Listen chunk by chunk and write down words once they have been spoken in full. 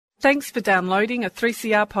Thanks for downloading a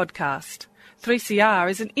 3CR podcast.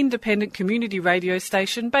 3CR is an independent community radio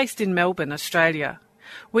station based in Melbourne, Australia.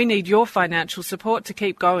 We need your financial support to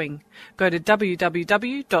keep going. Go to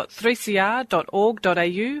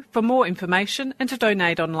www.3cr.org.au for more information and to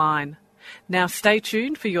donate online. Now stay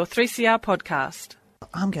tuned for your 3CR podcast.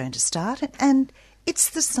 I'm going to start, and it's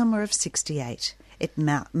the summer of '68. It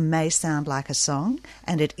may sound like a song,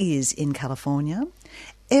 and it is in California.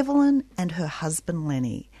 Evelyn and her husband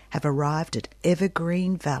Lenny have arrived at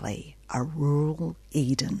Evergreen Valley, a rural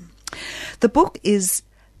Eden. The book is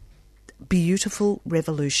Beautiful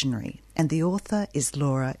Revolutionary, and the author is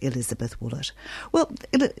Laura Elizabeth Woolett. Well,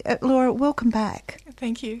 Laura, welcome back.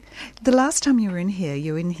 Thank you. The last time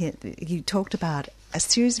you talked about a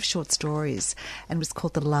series of short stories, and it was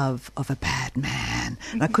called The Love of a Bad Man.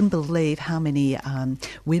 And I couldn't believe how many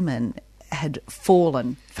women had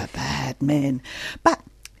fallen for bad men. But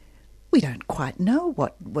we don't quite know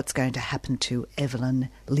what's going to happen to Evelyn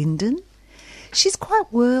Linden. She's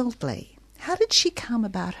quite worldly. How did she come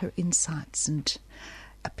about her insights and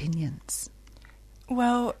opinions?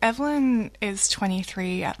 Well, Evelyn is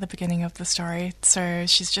 23 at the beginning of the story, so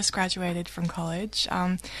she's just graduated from college.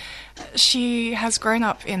 She has grown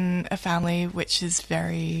up in a family which is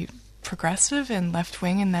very progressive and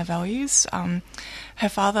left-wing in their values. Her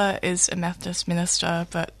father is a Methodist minister,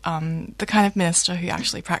 but the kind of minister who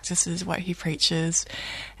actually practices what he preaches.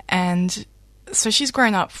 And so she's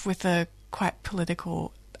grown up with a quite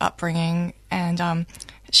political upbringing, and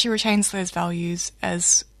she retains those values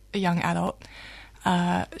as a young adult.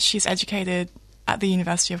 She's educated at the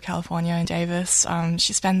University of California in Davis.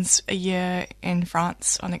 She spends a year in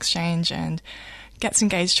France on exchange and gets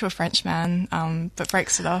engaged to a French man, but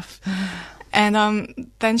breaks it off.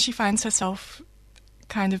 And then she finds herself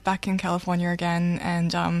kind of back in California again,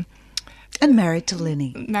 and married to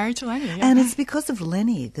Lenny. Married to Lenny, yeah. And it's because of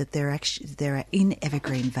Lenny that they're in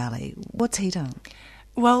Evergreen Valley. What's he done?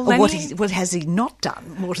 Well, Lenny, what has he not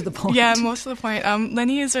done, more to the point? Yeah, more to the point.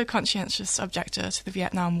 Lenny is a conscientious objector to the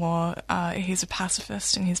Vietnam War. He's a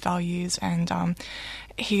pacifist in his values, and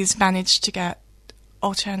he's managed to get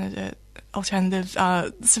alternative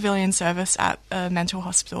civilian service at a mental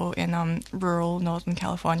hospital in rural Northern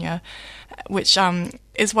California, which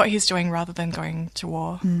is what he's doing rather than going to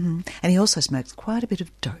war. Mm-hmm. And he also smokes quite a bit of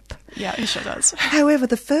dope. Yeah, he sure does. However,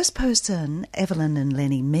 the first person Evelyn and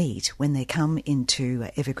Lenny meet when they come into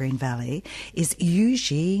Evergreen Valley is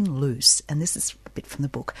Eugene Luce, and this is a bit from the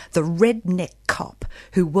book, the redneck cop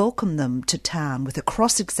who welcomed them to town with a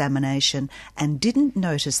cross-examination and didn't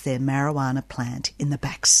notice their marijuana plant in the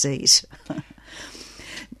back seat.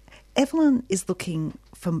 Evelyn is looking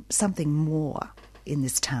for something more in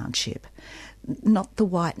this township, not the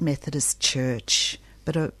white Methodist church,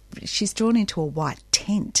 but she's drawn into a white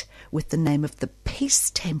tent with the name of the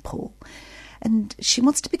Peace Temple, and she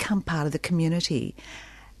wants to become part of the community.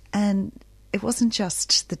 And it wasn't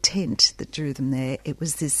just the tent that drew them there, it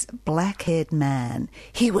was this black-haired man.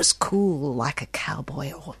 He was cool like a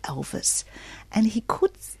cowboy or Elvis, and he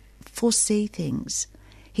could foresee things.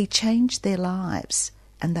 He changed their lives,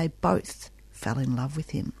 and they both fell in love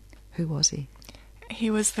with him. Who was he? He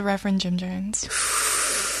was the Reverend Jim Jones.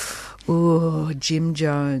 Oh, Jim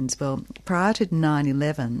Jones. Well, prior to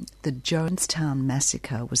 9/11, the Jonestown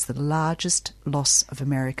Massacre was the largest loss of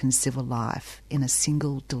American civil life in a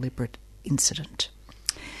single deliberate incident.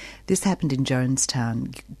 This happened in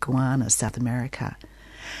Jonestown, Guyana, South America.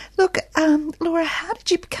 Look, Laura, how did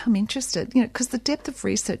you become interested? Because the depth of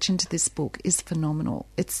research into this book is phenomenal.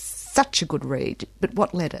 It's such a good read, but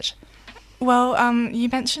what led it? Well, you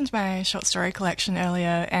mentioned my short story collection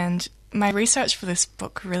earlier, and my research for this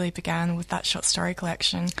book really began with that short story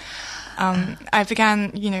collection. I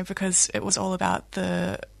began, because it was all about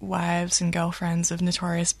the wives and girlfriends of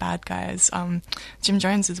notorious bad guys. Jim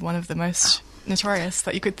Jones is one of the most notorious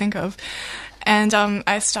that you could think of. And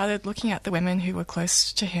I started looking at the women who were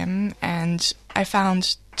close to him, and I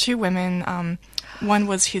found two women. One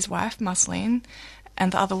was his wife, Musseline,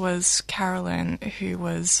 and the other was Carolyn, who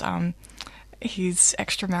was his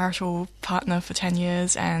extramarital partner for 10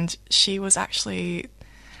 years, and she was actually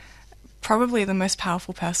probably the most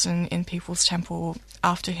powerful person in People's Temple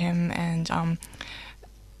after him, and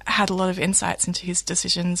had a lot of insights into his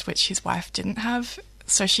decisions which his wife didn't have.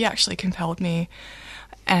 So she actually compelled me,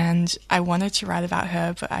 and I wanted to write about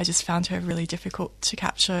her, but I just found her really difficult to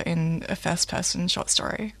capture in a first-person short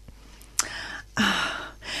story.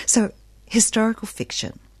 So, historical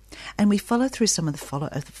fiction. And we follow through some of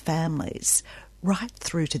the families right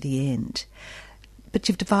through to the end. But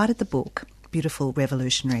you've divided the book, Beautiful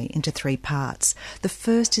Revolutionary, into three parts. The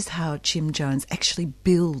first is how Jim Jones actually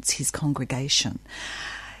builds his congregation.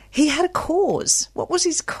 He had a cause. What was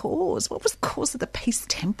his cause? What was the cause of the Peace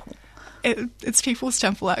Temple? It's People's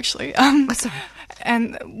Temple, actually. Sorry.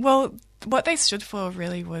 And, well, what they stood for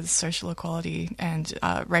really was social equality and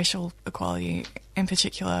racial equality in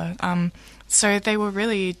particular. So they were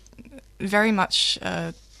really very much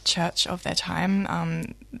a church of their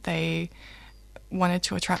time. They wanted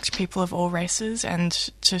to attract people of all races and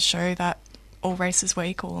to show that all races were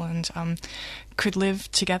equal and could live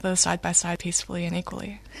together side by side peacefully and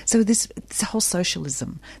equally. So this whole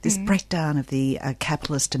socialism, this breakdown of the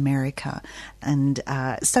capitalist America, and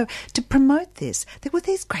so to promote this, there were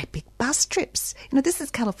these great big bus trips. This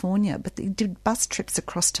is California, but they did bus trips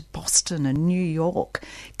across to Boston and New York,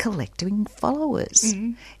 collecting followers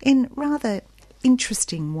in rather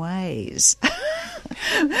interesting ways.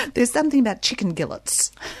 There's something about chicken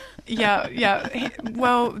gillets. Yeah.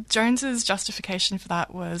 Well, Jones's justification for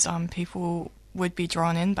that was people would be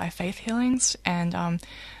drawn in by faith healings, and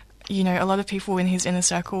a lot of people in his inner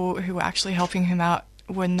circle who were actually helping him out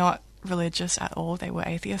were not religious at all. They were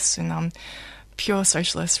atheists and pure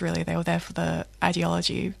socialists, really. They were there for the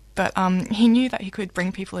ideology. But he knew that he could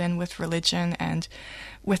bring people in with religion and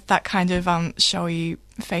with that kind of showy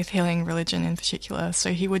faith healing religion in particular.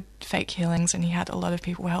 So he would fake healings, and he had a lot of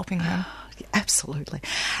people helping him. Absolutely.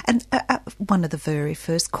 And one of the very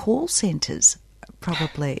first call centres,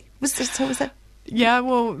 probably. Was that? Yeah,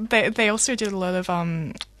 well, they also did a lot of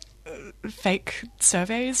fake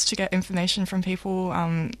surveys to get information from people,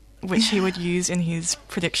 which he would use in his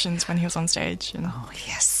predictions when he was on stage. Oh,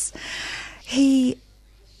 yes. He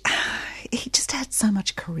just had so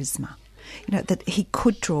much charisma, that he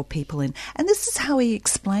could draw people in. And this is how he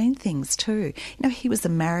explained things too. He was a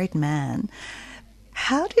married man.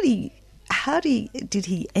 How did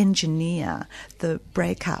he engineer the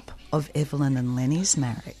breakup of Evelyn and Lenny's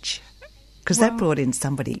marriage? Because that brought in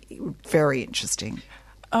somebody very interesting.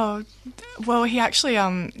 Oh, well, he actually,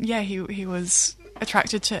 he was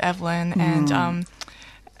attracted to Evelyn, and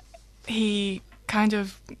he kind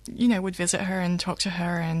of, would visit her and talk to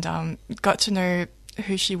her, and got to know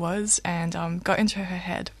who she was, and got into her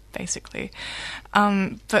head, basically.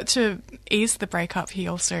 But to ease the breakup, he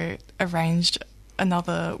also arranged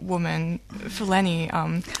another woman for Lenny,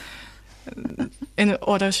 in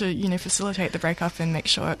order to, facilitate the breakup and make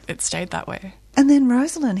sure it stayed that way. And then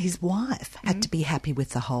Rosalind, his wife, had to be happy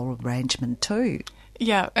with the whole arrangement too.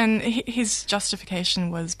 Yeah, and his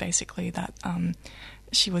justification was basically that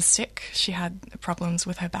she was sick, she had problems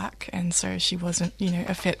with her back, and so she wasn't,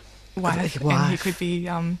 a fit wife, and he could be,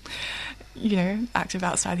 active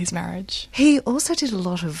outside his marriage. He also did a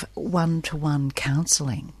lot of one-to-one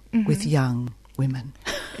counselling with young women.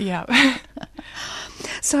 Yeah.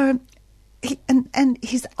 So, and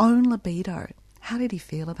his own libido, how did he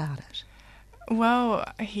feel about it? Well,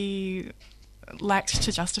 he liked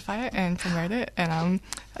to justify it and promote it, and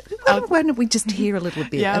why don't we just hear a little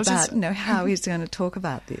bit about how he's going to talk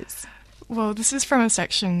about this? Well, this is from a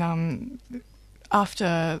section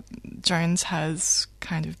after Jones has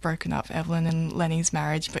kind of broken up Evelyn and Lenny's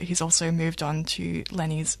marriage, but he's also moved on to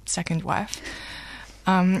Lenny's second wife.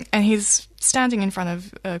 And he's standing in front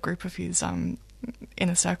of a group of his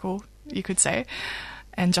inner circle, you could say,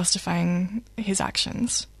 and justifying his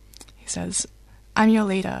actions. He says, "I'm your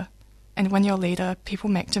leader, and when you're leader, people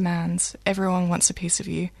make demands. Everyone wants a piece of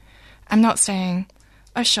you. I'm not saying,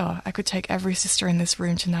 oh sure, I could take every sister in this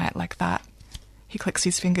room tonight like that." He clicks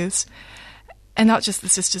his fingers. "And not just the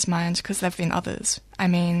sister's mind, because there've been others. I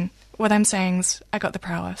mean, what I'm saying's, I got the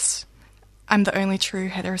prowess. I'm the only true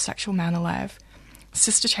heterosexual man alive.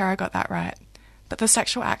 Sister Tara got that right. But the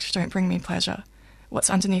sexual act don't bring me pleasure. What's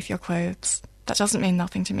underneath your clothes, that doesn't mean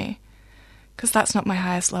nothing to me. Because that's not my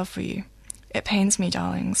highest love for you. It pains me,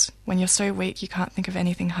 darlings, when you're so weak you can't think of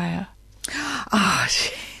anything higher." Oh,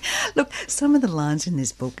 look, some of the lines in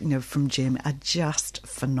this book, from Jim are just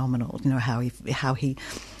phenomenal. How he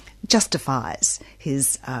justifies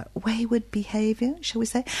his wayward behaviour, shall we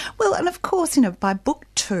say. Well, and of course, by book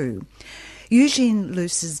 2, Eugene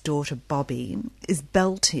Luce's daughter Bobby is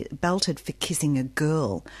belted for kissing a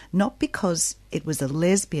girl, not because it was a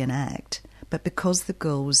lesbian act, but because the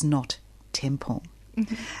girl was not Temple.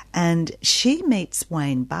 Mm-hmm. And she meets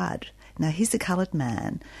Wayne Budd. Now, he's a coloured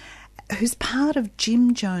man who's part of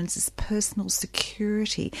Jim Jones's personal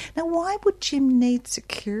security. Now, why would Jim need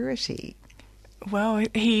security? Well,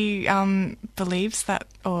 he believes that,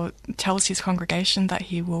 or tells his congregation that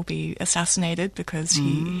he will be assassinated because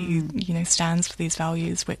he stands for these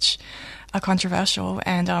values which are controversial,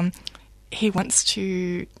 and he wants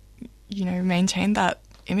to, maintain that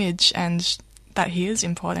image and that he is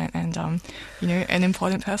important, and an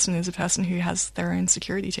important person is a person who has their own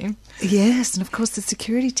security team. Yes, and of course the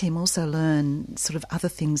security team also learn sort of other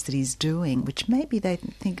things that he's doing, which maybe they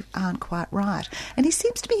think aren't quite right. And he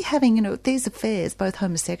seems to be having, these affairs, both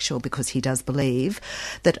homosexual, because he does believe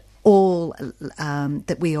that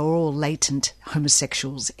that we are all latent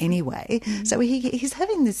homosexuals anyway. Mm. So he's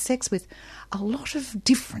having this sex with a lot of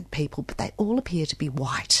different people, but they all appear to be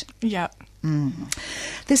white. Yeah. Mm.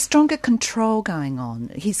 There's stronger control going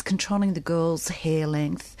on. He's controlling the girl's hair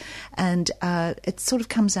length, and it sort of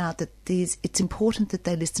comes out that it's important that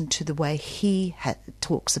they listen to the way he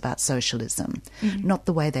talks about socialism, not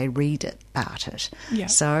the way they read about it. Yeah.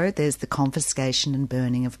 So there's the confiscation and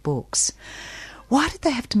burning of books. Why did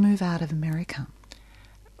they have to move out of America?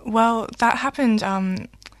 Well, that happened,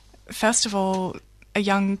 first of all,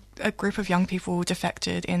 a group of young people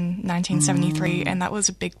defected in 1973, and that was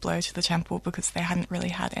a big blow to the temple because they hadn't really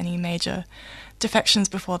had any major defections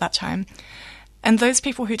before that time. And those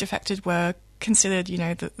people who defected were considered,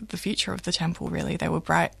 the future of the temple, really. They were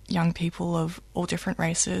bright young people of all different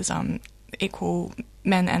races, equal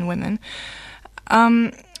men and women.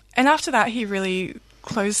 And after that, he really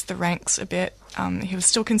closed the ranks a bit. He was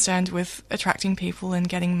still concerned with attracting people and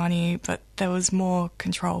getting money, but there was more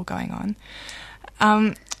control going on.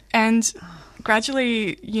 And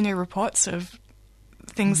gradually, reports of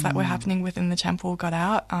things that were happening within the temple got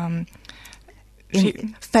out.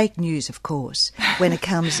 Fake news, of course, when it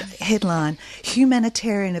comes headline,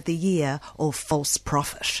 Humanitarian of the Year or False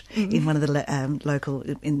Prophet in one of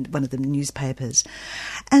the in one of the newspapers.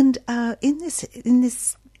 And in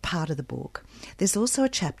this part of the book, there's also a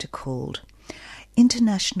chapter called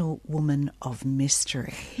International Woman of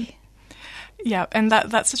Mystery. Yeah, and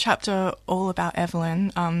that's a chapter all about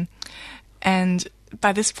Evelyn. And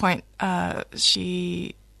by this point,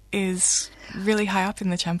 she is really high up in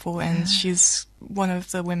the temple, and she's one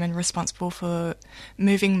of the women responsible for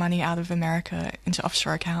moving money out of America into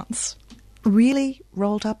offshore accounts. Really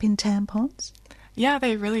rolled up in tampons? Yeah,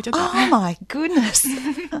 they really did that. Oh, my goodness.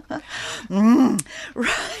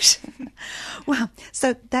 Right. Well,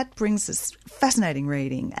 so that brings us fascinating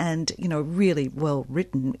reading and, really well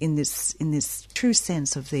written in this true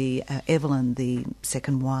sense of the Evelyn, the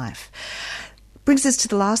second wife. Brings us to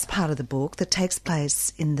the last part of the book that takes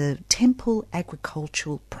place in the Temple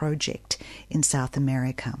Agricultural Project in South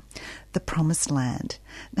America, the Promised Land.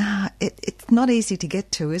 Now, it's not easy to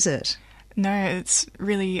get to, is it? No, it's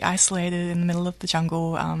really isolated in the middle of the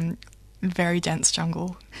jungle, very dense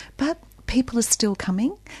jungle. But people are still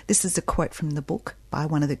coming. This is a quote from the book by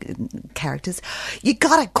one of the characters. You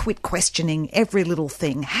got to quit questioning every little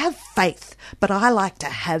thing. Have faith, but I like to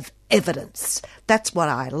have evidence. That's what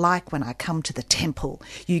I like when I come to the temple.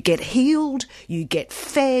 You get healed, you get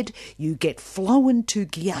fed, you get flown to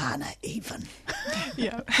Guyana even.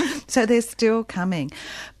 Yeah. So they're still coming.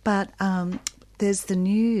 But there's the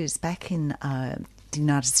news back in the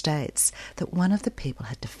United States that one of the people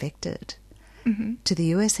had defected to the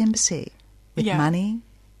US Embassy with money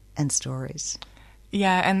and stories.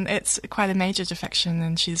 Yeah, and it's quite a major defection,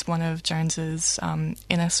 and she's one of Jones's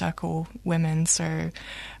inner circle women. So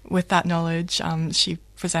with that knowledge, she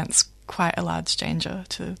presents quite a large danger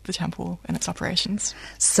to the temple and its operations.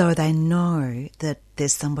 So they know that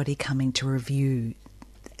there's somebody coming to review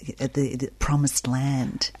the Promised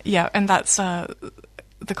Land. Yeah, and that's the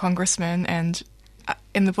congressman, and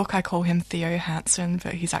in the book I call him Theo Hansen,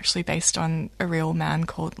 but he's actually based on a real man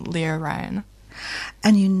called Leo Ryan.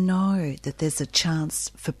 And you know that there's a chance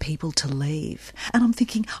for people to leave. And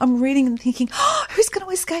I'm reading and thinking, who's going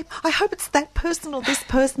to escape? I hope it's that person or this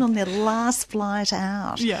person on their last flight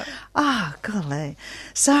out. Yeah. Golly.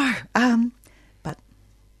 So, but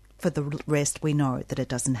for the rest, we know that it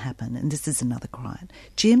doesn't happen. And this is another crime.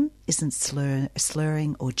 Jim isn't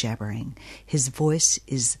slurring or jabbering. His voice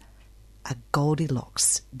is a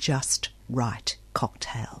Goldilocks just right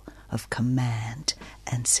cocktail of command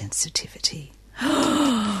and sensitivity.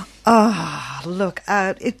 Look,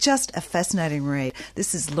 it's just a fascinating read.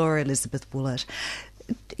 This is Laura Elizabeth Woolert.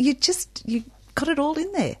 You got it all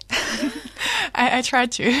in there. I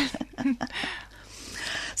tried to.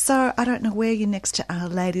 So I don't know where your next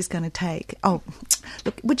lady's going to take. Oh,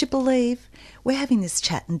 look, would you believe we're having this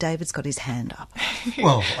chat and David's got his hand up?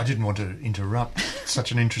 Well, I didn't want to interrupt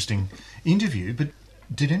such an interesting interview, but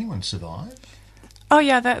did anyone survive? Oh,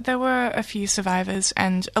 yeah, there were a few survivors,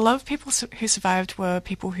 and a lot of people who survived were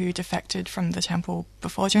people who defected from the temple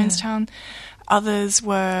before Jonestown. Others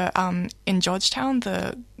were in Georgetown,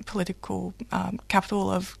 the political capital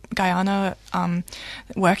of Guyana,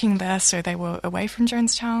 working there, so they were away from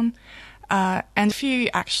Jonestown. And a few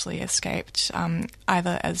actually escaped,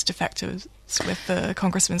 either as defectors with the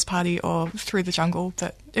Congressman's Party or through the jungle,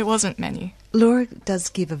 but it wasn't many. Laura does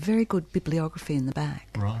give a very good bibliography in the back.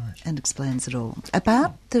 Right. And explains it all.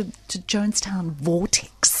 About the Jonestown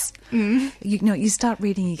vortex. You start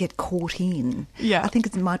reading, you get caught in. Yeah. I think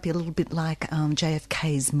it might be a little bit like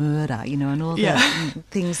JFK's murder, and all the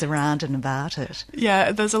things around and about it.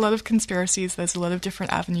 Yeah, there's a lot of conspiracies. There's a lot of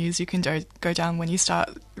different avenues you can go down when you start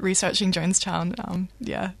researching Jonestown.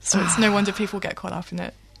 So it's no wonder people get caught up in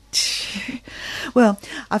it. Well,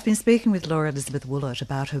 I've been speaking with Laura Elizabeth Woolard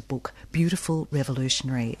about her book, Beautiful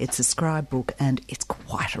Revolutionary. It's a Scribe book and it's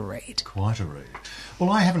quite a read. Quite a read. Well,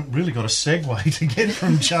 I haven't really got a segue to get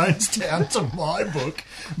from Jonestown to my book,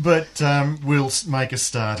 but we'll make a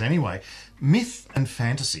start anyway. Myth and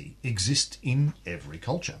fantasy exist in every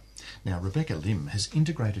culture. Now, Rebecca Lim has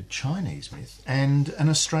integrated Chinese myth and an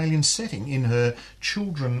Australian setting in her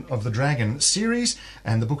Children of the Dragon series,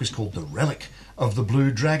 and the book is called The Relic of the Blue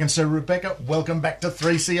Dragon. So, Rebecca, welcome back to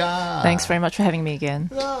 3CR. Thanks very much for having me again.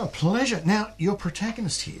 Oh, pleasure. Now, your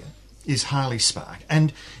protagonist here is Harley Spark,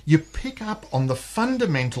 and you pick up on the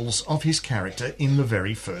fundamentals of his character in the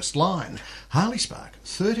very first line. Harley Spark,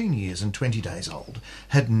 13 years and 20 days old,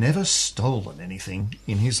 had never stolen anything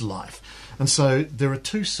in his life. And so there are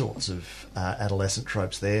two sorts of adolescent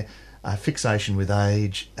tropes there, fixation with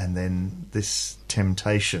age and then this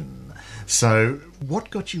temptation. So what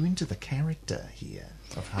got you into the character here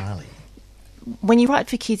of Harley? When you write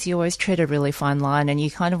for kids, you always tread a really fine line, and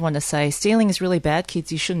you kind of want to say, stealing is really bad,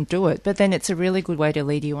 kids, you shouldn't do it. But then it's a really good way to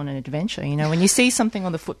lead you on an adventure, when you see something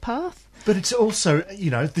on the footpath. But it's also,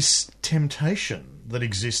 this temptation that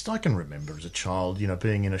exists. I can remember as a child,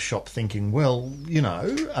 being in a shop thinking, well,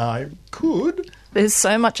 I could. There's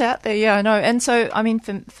so much out there, yeah, I know. And so, I mean,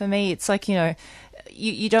 for me, it's like,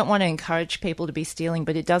 you don't want to encourage people to be stealing,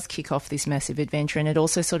 but it does kick off this massive adventure, and it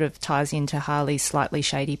also sort of ties into Harley's slightly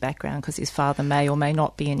shady background because his father may or may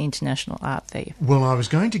not be an international art thief. Well, I was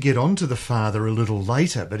going to get on to the father a little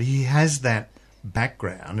later, but he has that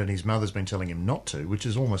background, and his mother's been telling him not to, which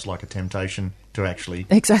is almost like a temptation to actually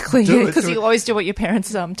exactly, do because you always do what your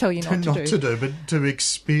parents tell you not to do. But to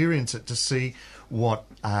experience it, to see what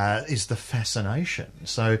is the fascination.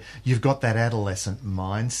 So you've got that adolescent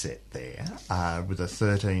mindset there with a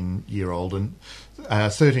 13 years old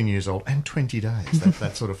and 20 days.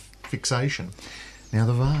 That sort of fixation. Now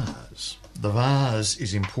the vase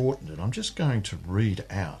is important, and I'm just going to read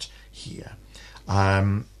out here.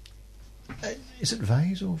 Is it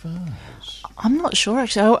vase or vase? I'm not sure,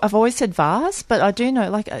 actually. I've always said vase, but I do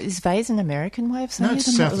know, is vase an American way of saying it? No,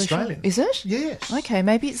 it's South Australian. Sure. Is it? Yes. Okay,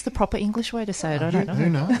 maybe it's the proper English way to say it. I don't know. Who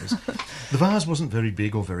knows? The vase wasn't very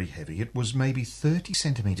big or very heavy. It was maybe 30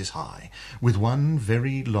 centimetres high, with one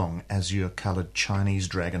very long azure-coloured Chinese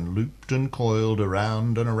dragon looped and coiled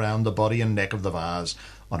around and around the body and neck of the vase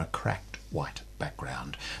on a cracked white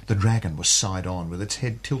background. The dragon was side on, with its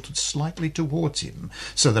head tilted slightly towards him,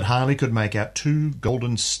 so that Harley could make out two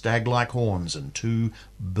golden stag-like horns and two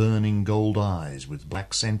burning gold eyes with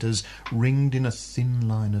black centres ringed in a thin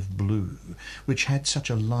line of blue, which had such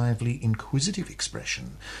a lively, inquisitive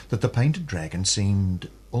expression that the painted dragon seemed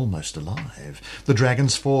almost alive. The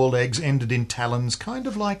dragon's forelegs ended in talons, kind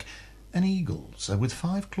of like an eagle's, with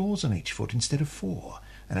 5 claws on each foot instead of 4.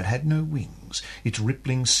 And it had no wings. Its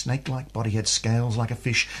rippling, snake-like body had scales like a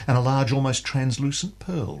fish, and a large, almost translucent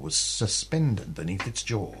pearl was suspended beneath its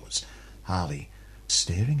jaws. Harley,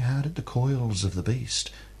 staring hard at the coils of the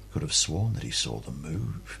beast, could have sworn that he saw them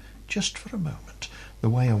move, just for a moment, the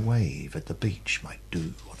way a wave at the beach might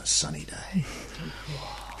do on a sunny day.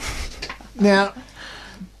 Now,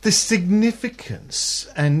 the significance,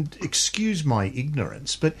 and excuse my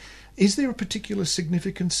ignorance, but is there a particular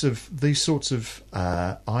significance of these sorts of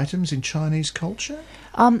items in Chinese culture?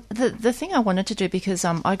 The thing I wanted to do, because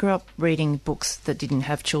I grew up reading books that didn't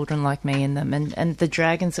have children like me in them, and the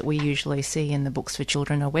dragons that we usually see in the books for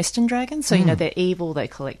children are Western dragons. So, they're evil, they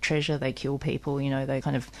collect treasure, they kill people, they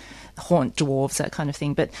kind of haunt dwarves, that kind of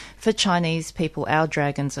thing. But for Chinese people, our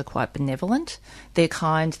dragons are quite benevolent. They're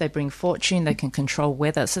kind, they bring fortune, they can control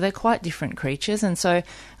weather. So they're quite different creatures. And so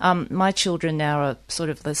my children now are sort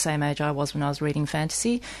of the same age I was when I was reading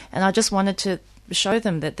fantasy. And I just wanted to show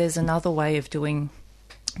them that there's another way of doing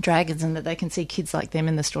dragons, and that they can see kids like them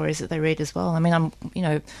in the stories that they read as well. I mean, I'm,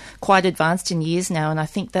 quite advanced in years now, and I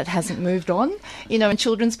think that hasn't moved on, in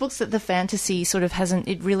children's books, that the fantasy sort of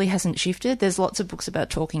really hasn't shifted. There's lots of books about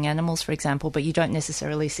talking animals, for example, but you don't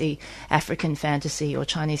necessarily see African fantasy or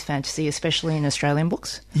Chinese fantasy, especially in Australian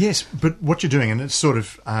books. Yes, but what you're doing, and it's sort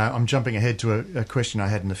of, I'm jumping ahead to a question I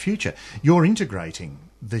had in the future, you're integrating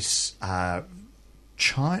this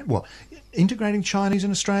integrating Chinese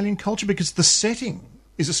and Australian culture, because the setting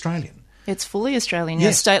is Australian. It's fully Australian.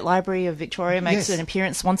 Yes. The State Library of Victoria makes Yes. an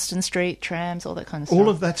appearance, Swanston Street, trams, all that kind of stuff. All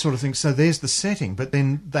of that sort of thing. So there's the setting, but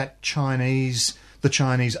then the Chinese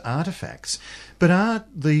artefacts. But are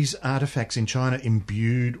these artefacts in China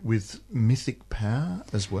imbued with mythic power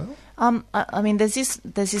as well? I mean, there's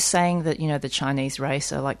this saying that, the Chinese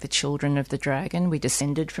race are like the children of the dragon. We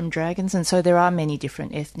descended from dragons, and so there are many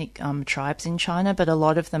different ethnic tribes in China, but a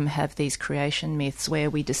lot of them have these creation myths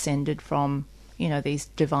where we descended from, these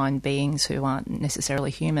divine beings who aren't necessarily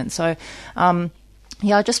human. So,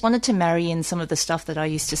 I just wanted to marry in some of the stuff that I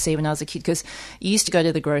used to see when I was a kid, because you used to go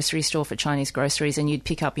to the grocery store for Chinese groceries and you'd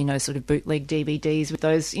pick up, sort of bootleg DVDs with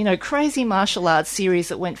those, crazy martial arts series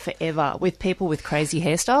that went forever with people with crazy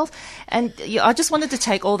hairstyles. And I just wanted to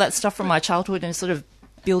take all that stuff from my childhood and sort of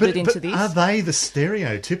build it into this. Are they the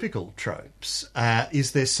stereotypical tropes?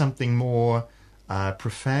 Is there something more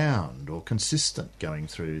profound or consistent going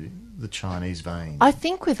through the Chinese vein? I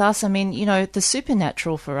think with us, the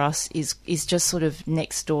supernatural for us is just sort of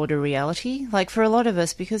next door to reality. Like for a lot of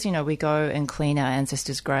us, because, we go and clean our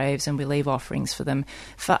ancestors' graves and we leave offerings for them,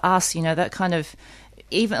 for us, that kind of,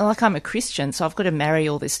 even like I'm a Christian, so I've got to marry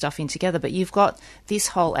all this stuff in together, but you've got this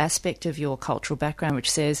whole aspect of your cultural background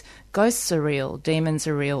which says ghosts are real, demons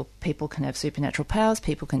are real, people can have supernatural powers,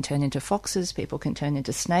 people can turn into foxes, people can turn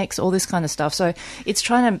into snakes, all this kind of stuff. So it's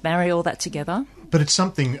trying to marry all that together. But it's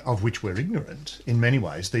something of which we're ignorant in many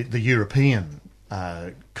ways. The European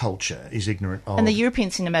culture is ignorant of... And the European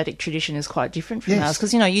cinematic tradition is quite different from Yes. ours,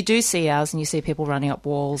 because, you do see ours and you see people running up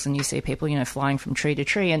walls and you see people, flying from tree to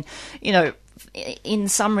tree. And, in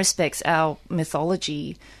some respects, our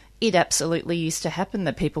mythology, it absolutely used to happen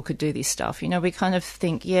that people could do this stuff. We kind of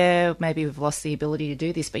think, maybe we've lost the ability to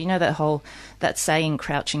do this. But, that saying,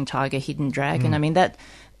 crouching tiger, hidden dragon,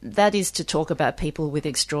 that is to talk about people with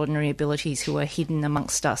extraordinary abilities who are hidden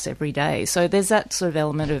amongst us every day. So there's that sort of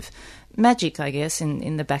element of magic, I guess,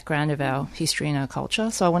 in the background of our history and our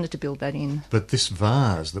culture. So I wanted to build that in. But this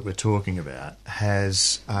vase that we're talking about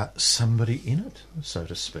has somebody in it, so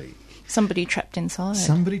to speak. Somebody trapped inside.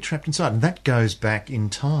 Somebody trapped inside. And that goes back in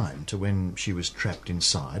time to when she was trapped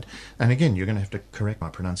inside. And again, you're going to have to correct my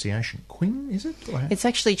pronunciation. Qing, is it? It's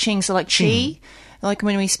actually Qing. So like Qing. Qi, like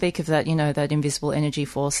when we speak of that, that invisible energy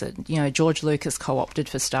force that, George Lucas co-opted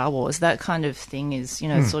for Star Wars, that kind of thing is,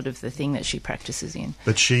 sort of the thing that she practices in.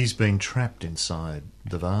 But she's been trapped inside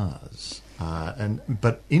the vase.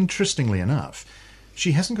 But interestingly enough,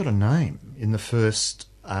 she hasn't got a name in the first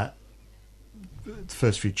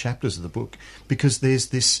few chapters of the book, because there's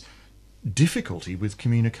this difficulty with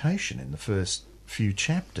communication in the first few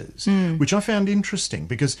chapters, which I found interesting,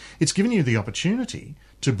 because it's given you the opportunity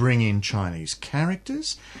to bring in Chinese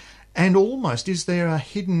characters, and almost, is there a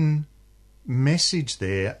hidden message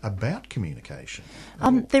there about communication?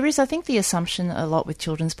 There is. I think the assumption a lot with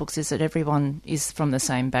children's books is that everyone is from the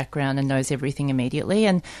same background and knows everything immediately.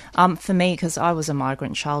 And for me, because I was a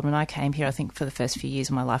migrant child, when I came here, I think for the first few years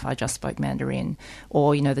of my life, I just spoke Mandarin,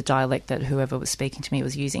 or, the dialect that whoever was speaking to me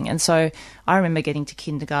was using. And so I remember getting to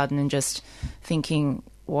kindergarten and just thinking,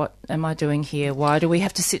 what am I doing here? Why do we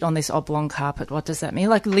have to sit on this oblong carpet? What does that mean?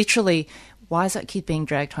 Like, literally, why is that kid being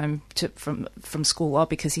dragged home from school? Oh,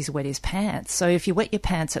 because he's wet his pants. So if you wet your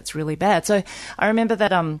pants, that's really bad. So I remember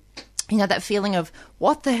that that feeling of,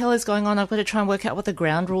 what the hell is going on? I've got to try and work out what the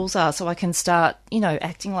ground rules are so I can start,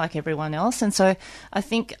 acting like everyone else. And so I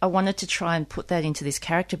think I wanted to try and put that into this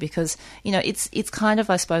character because, it's kind of,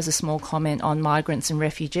 I suppose, a small comment on migrants and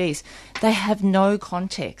refugees. They have no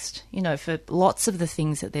context, for lots of the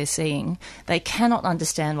things that they're seeing. They cannot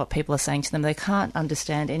understand what people are saying to them. They can't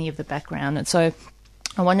understand any of the background. And so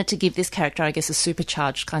I wanted to give this character, I guess, a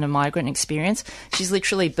supercharged kind of migrant experience. She's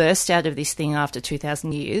literally burst out of this thing after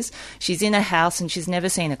 2,000 years. She's in a house and she's never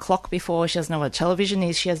seen a clock before. She doesn't know what a television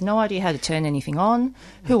is. She has no idea how to turn anything on.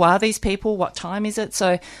 Who are these people? What time is it?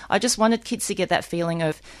 So I just wanted kids to get that feeling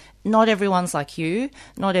of, not everyone's like you.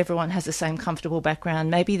 Not everyone has the same comfortable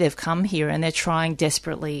background. Maybe they've come here and they're trying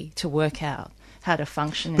desperately to work out how to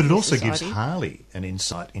function in this But it also society. gives Harley an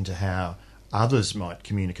insight into how others might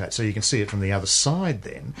communicate, so you can see it from the other side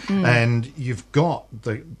then. And you've got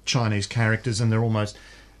the Chinese characters and they're almost,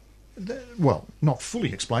 well, not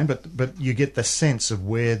fully explained, but you get the sense of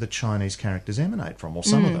where the Chinese characters emanate from, or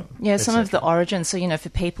some of them. Yeah, some of the origins. So, for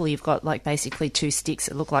people, you've got, basically two sticks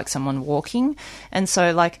that look like someone walking. And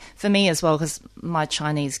so, for me as well, because my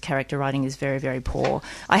Chinese character writing is very, very poor,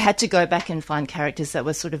 I had to go back and find characters that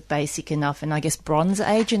were sort of basic enough and, I guess, Bronze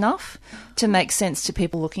Age enough to make sense to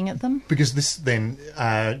people looking at them. Because this then,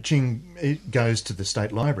 Jing, it goes to the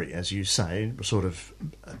State Library, as you say, sort of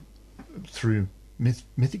through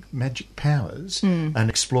mythic magic powers and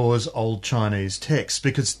explores old Chinese texts,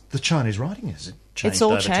 because the Chinese writing has changed. It's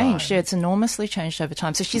all over changed. time. Yeah, it's enormously changed over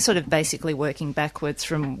time. So she's sort of basically working backwards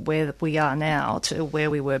from where we are now to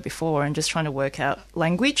where we were before, and just trying to work out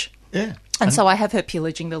language. Yeah. And so I have her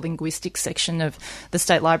pillaging the linguistics section of the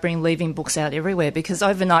State Library and leaving books out everywhere, because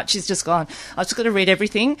overnight she's just gone, I've just got to read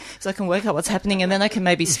everything so I can work out what's happening, and then I can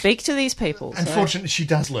maybe speak to these people. Unfortunately, she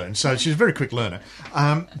does learn, so she's a very quick learner.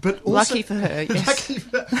 But also, lucky for her, yes.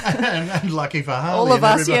 and lucky for Harley. All of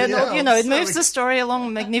us, yeah. Else. You know, it moves the story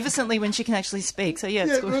along magnificently when she can actually speak. So, yeah,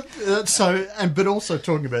 it's good. But also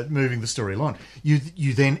talking about moving the story along,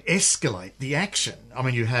 you then escalate the action. I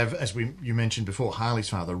mean, you have, as you mentioned before, Harley's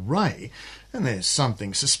father, Ray, and there's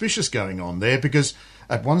something suspicious going on there, because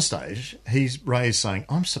at one stage, Ray is saying,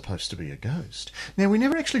 I'm supposed to be a ghost. Now, we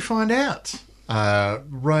never actually find out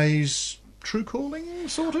Ray's true calling,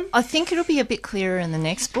 sort of? I think it'll be a bit clearer in the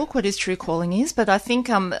next book what his true calling is, but I think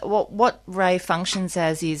what Ray functions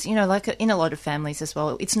as is, you know, like in a lot of families as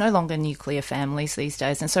well, it's no longer nuclear families these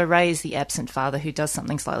days, and so Ray is the absent father who does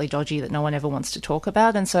something slightly dodgy that no one ever wants to talk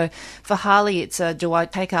about. And so for Harley, it's do I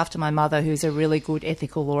take after my mother, who's a really good,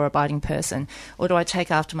 ethical, law-abiding person, or do I take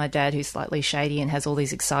after my dad, who's slightly shady and has all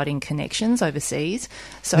these exciting connections overseas?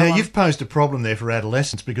 So now, you've posed a problem there for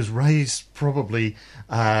adolescents, because Ray's probably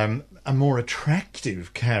a more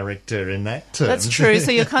attractive character in that term. That's true. So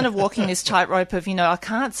you're kind of walking this tightrope of, you know, I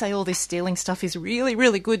can't say all this stealing stuff is really,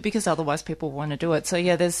 really good, because otherwise people want to do it. So,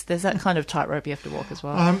 yeah, there's that kind of tightrope you have to walk as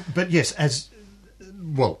well. But, yes,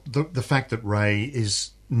 the fact that Ray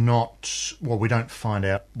is not... Well, we don't find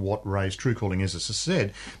out what Ray's true calling is, as I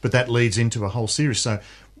said, but that leads into a whole series. So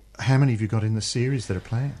how many have you got in the series that are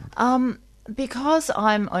planned? Because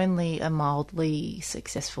I'm only a mildly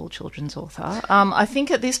successful children's author, I think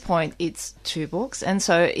at this point it's 2 books, and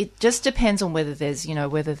so it just depends on whether there's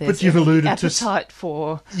But you've alluded appetite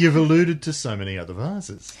for... You've alluded to so many other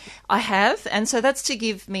vases. I have, and so that's to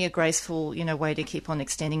give me a graceful, way to keep on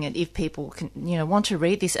extending it if people can, want to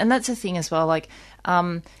read this. And that's the thing as well, like,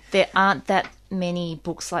 there aren't that many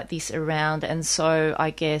books like this around, and so I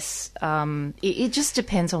guess it just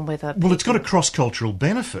depends on whether... Well, it's got a cross-cultural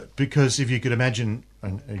benefit, because if you could imagine,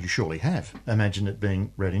 and you surely have, imagine it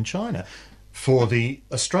being read in China for the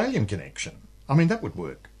Australian connection. I mean, that would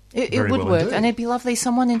work. It would work, indeed. And it'd be lovely.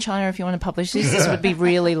 Someone in China, if you want to publish this would be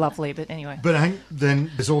really lovely, but anyway. But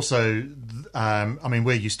then there's also,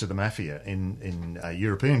 we're used to the mafia in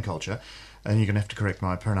European culture, and you're going to have to correct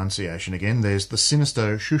my pronunciation again. There's the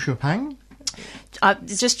sinister Shu Shu Pang.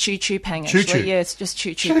 It's just Choo Choo Pang, actually. Choo-choo. Yeah, it's just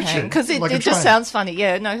Choo Choo Pang. Because it just sounds funny.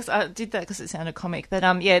 Yeah, no, 'cause I did that because it sounded comic. But,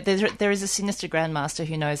 there is a sinister grandmaster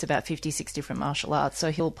who knows about 56 different martial arts,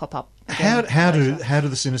 so he'll pop up. How do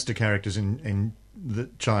the sinister characters in the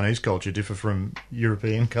Chinese culture differ from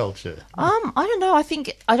European culture? I don't know.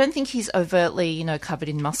 I don't think he's overtly, covered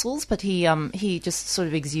in muscles, but he just sort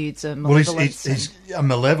of exudes a malevolence. Well, he's a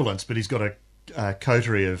malevolence, but he's got a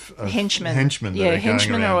coterie of henchmen.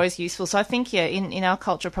 Henchmen are always useful. So I think, in our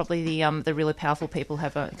culture, probably the really powerful people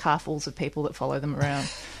have carfuls of people that follow them around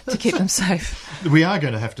to keep them safe. We are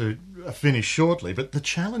going to have to finish shortly, but the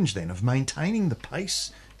challenge then of maintaining the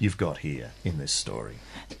pace you've got here in this story.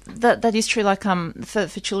 That is true. Like for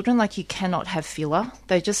children, like, you cannot have filler.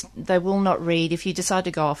 They will not read. If you decide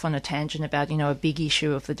to go off on a tangent about a big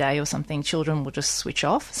issue of the day or something, children will just switch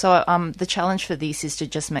off. So the challenge for this is to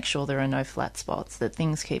just make sure there are no flat spots, that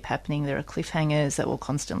things keep happening, there are cliffhangers that will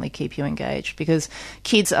constantly keep you engaged, because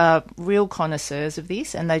kids are real connoisseurs of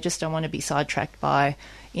this, and they just don't want to be sidetracked by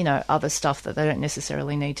other stuff that they don't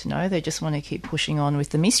necessarily need to know. They just want to keep pushing on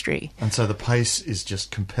with the mystery. And so the pace is just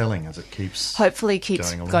compelling as it keeps... Hopefully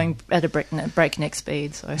keeps going at a breakneck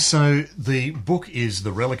speed. So the book is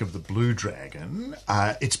The Relic of the Blue Dragon.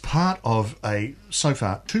 It's part of so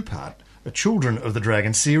far, 2-part Children of the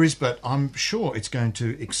Dragon series, but I'm sure it's going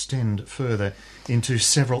to extend further into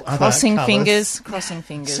several other crossing colours.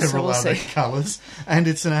 fingers. Several other colours. And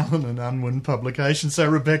it's an Allen and Unwin publication. So,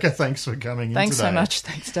 Rebecca, thanks for coming in today. Thanks so much.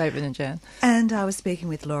 Thanks, David and Jan. And I was speaking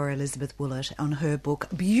with Laura Elizabeth Woolett on her book,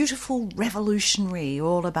 Beautiful Revolutionary,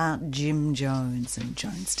 all about Jim Jones and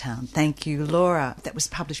Jonestown. Thank you, Laura. That was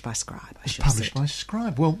published by Scribe, I should say. Published by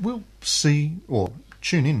Scribe. Well, we'll see... or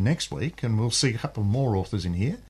tune in next week and we'll see a couple more authors in here.